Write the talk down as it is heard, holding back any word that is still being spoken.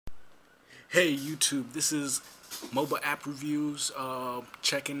Hey YouTube, this is mobile app reviews,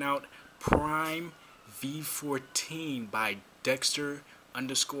 checking out Prime V14 by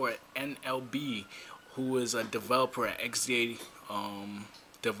Dexter_NLB, who is a developer at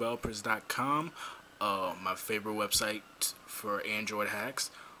xda-developers.com, my favorite website for Android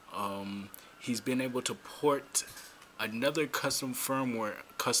hacks. He's been able to port another custom firmware,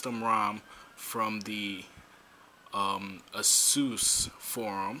 custom ROM from the Asus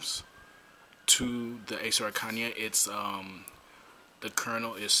forums to the Acer Iconia. It's the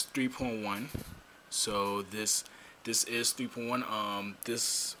kernel is 3.1, so this is 3.1.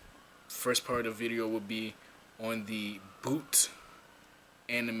 This first part of the video will be on the boot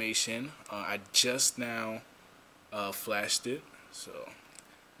animation. I just now flashed it, so I'm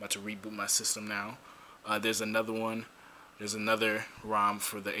about to reboot my system now. There's another one. There's another ROM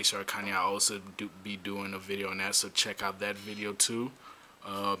for the Acer Iconia. I'll also be doing a video on that, so check out that video too.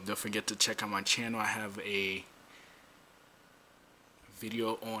 Don't forget to check out my channel. I have a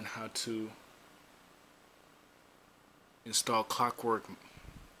video on how to install Clockwork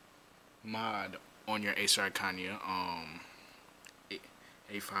mod on your Acer Iconia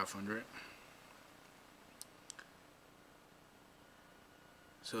A500.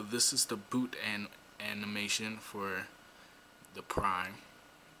 So this is the boot and animation for the Prime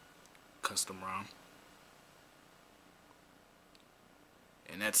custom ROM.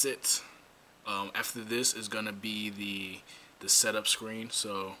 And that's it. After this is gonna be the setup screen.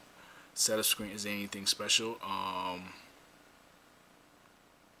 So setup screen isn't anything special.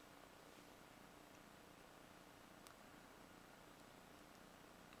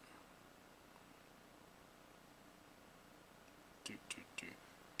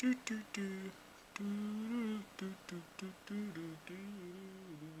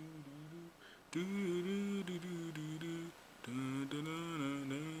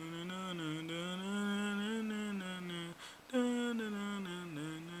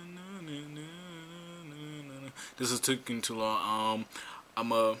 This is taking too long. I'm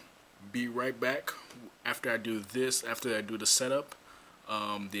gonna be right back after I do this, after I do the setup,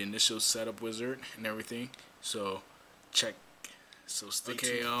 the initial setup wizard and everything. So check. So stay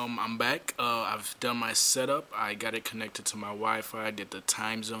tuned. I'm back. I've done my setup. I got it connected to my Wi-Fi. I did the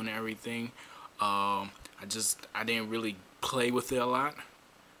time zone and everything. I didn't really play with it a lot,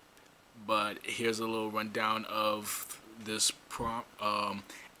 but here's a little rundown of this prompt.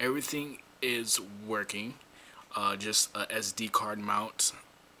 Everything is working. Just a SD card mount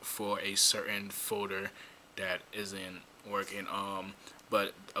for a certain folder that isn't working.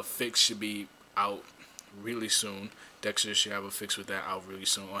 But a fix should be out really soon. Dexter should have a fix with that out really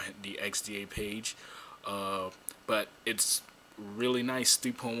soon on the XDA page. But it's really nice.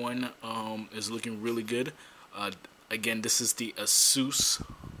 3.1 is looking really good. Again, this is the Asus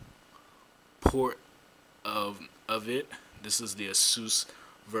port of it. This is the Asus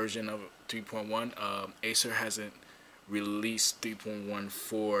version of 3.1. Acer hasn't released 3.1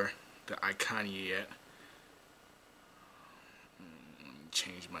 for the Iconia yet. Let me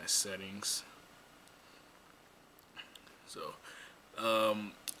change my settings. So,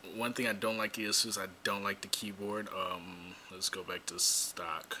 one thing I don't like is I don't like the keyboard. Let's go back to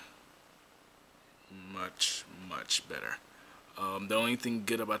stock. Much better. The only thing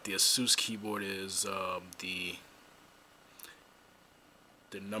good about the Asus keyboard is the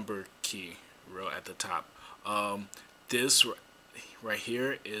number key right at the top. This right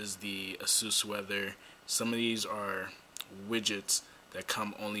here is the Asus Weather. Some of these are widgets that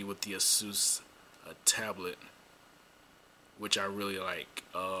come only with the Asus tablet, which I really like.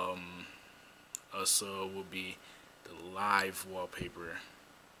 Also will be the live wallpaper,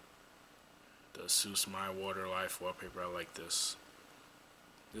 the Asus My Water Live wallpaper. I like this.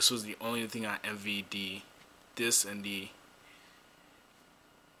 This was the only thing I envied. This and the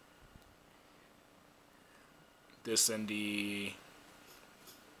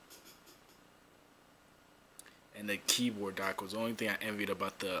keyboard dock was the only thing I envied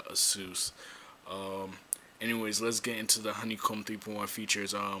about the Asus. Anyways, let's get into the Honeycomb 3.1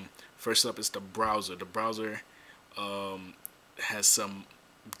 features. First up is the browser. The browser has some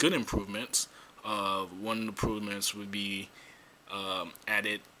good improvements. One of the improvements would be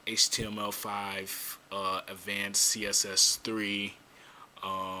added HTML5, advanced CSS3.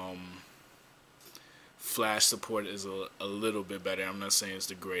 Flash support is a little bit better. I'm not saying it's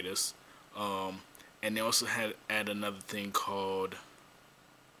the greatest. And they also add another thing called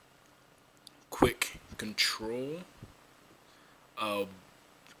quick control.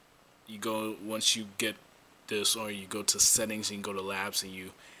 You go, once you get this, or you go to settings and you go to labs and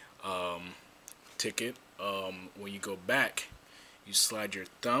you tick it. When you go back, you slide your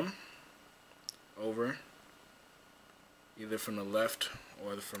thumb over, either from the left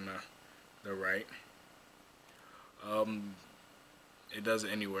or from the right. It does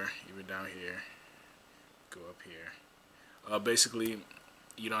it anywhere, even down here. Go up here. Basically,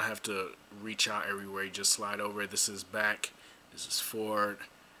 you don't have to reach out everywhere. You just slide over. This is back. This is forward.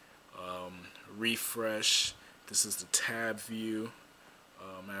 Refresh. This is the tab view.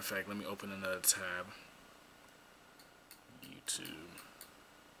 Matter of fact, let me open another tab. YouTube.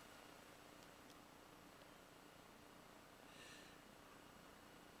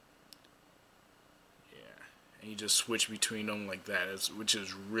 And you just switch between them like that, which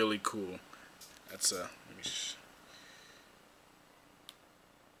is really cool. That's let me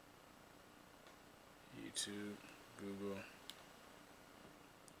YouTube, Google.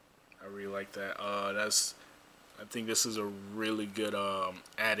 I really like that. I think this is a really good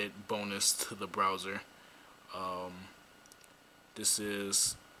added bonus to the browser. This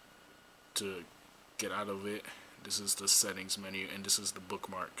is to get out of it. This is the settings menu, and this is the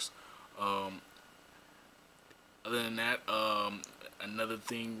bookmarks. Other than that, another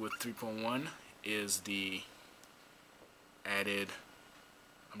thing with 3.1 is the added,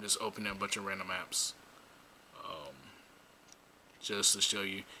 I'm just opening a bunch of random apps just to show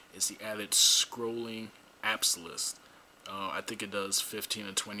you, it's the added scrolling apps list. I think it does 15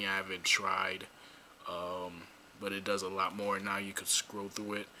 and 20. I haven't tried, but it does a lot more. Now you could scroll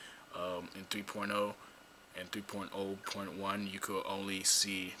through it. In 3.0 and 3.0.1 you could only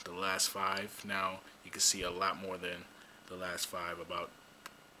see the last 5. Now you can see a lot more than the last 5, about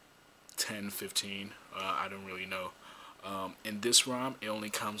 10, 15. I don't really know. In this ROM, it only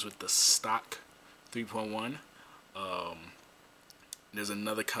comes with the stock 3.1. There's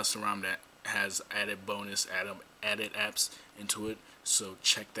another custom ROM that has added bonus, added apps into it, so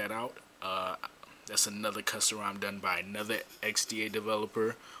check that out. That's another custom ROM done by another XDA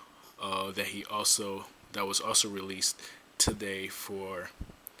developer that was also released today for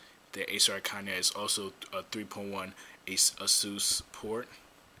the Acer Iconia. Is also a 3.1 Asus port.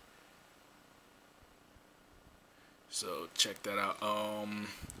 So check that out.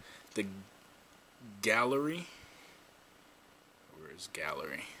 The gallery. Where's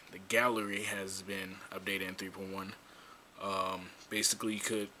gallery? The gallery has been updated in 3.1. Basically, you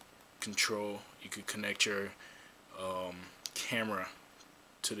could connect your camera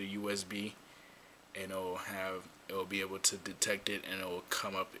to the USB, and it'll be able to detect it, and it will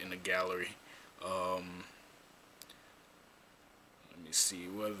come up in the gallery. Let me see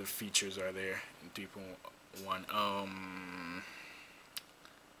what other features are there in 3.1. I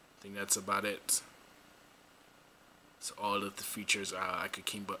think that's about it. It's all of the features I could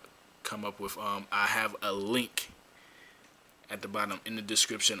come up with. I have a link at the bottom in the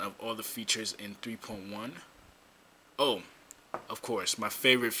description of all the features in 3.1. Oh, of course, my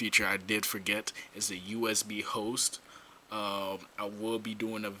favorite feature I did forget is the USB host. I will be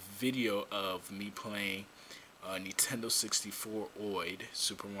doing a video of me playing Nintendo 64 OID,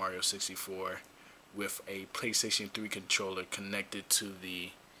 Super Mario 64, with a PlayStation 3 controller connected to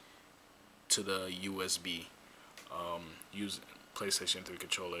the USB. Using PlayStation 3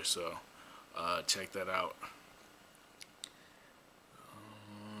 controller, so check that out.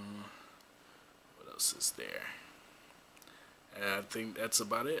 What else is there? I think that's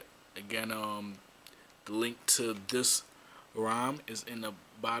about it. Again, the link to this ROM is in the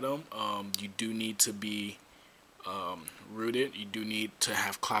bottom. You do need to be rooted. You do need to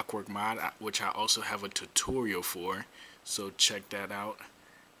have clockworkmod, which I also have a tutorial for, so check that out.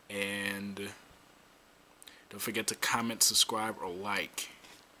 And don't forget to comment, subscribe, or like.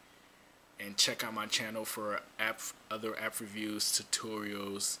 And check out my channel for other app reviews,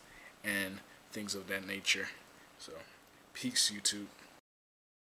 tutorials, and things of that nature. So, peace, YouTube.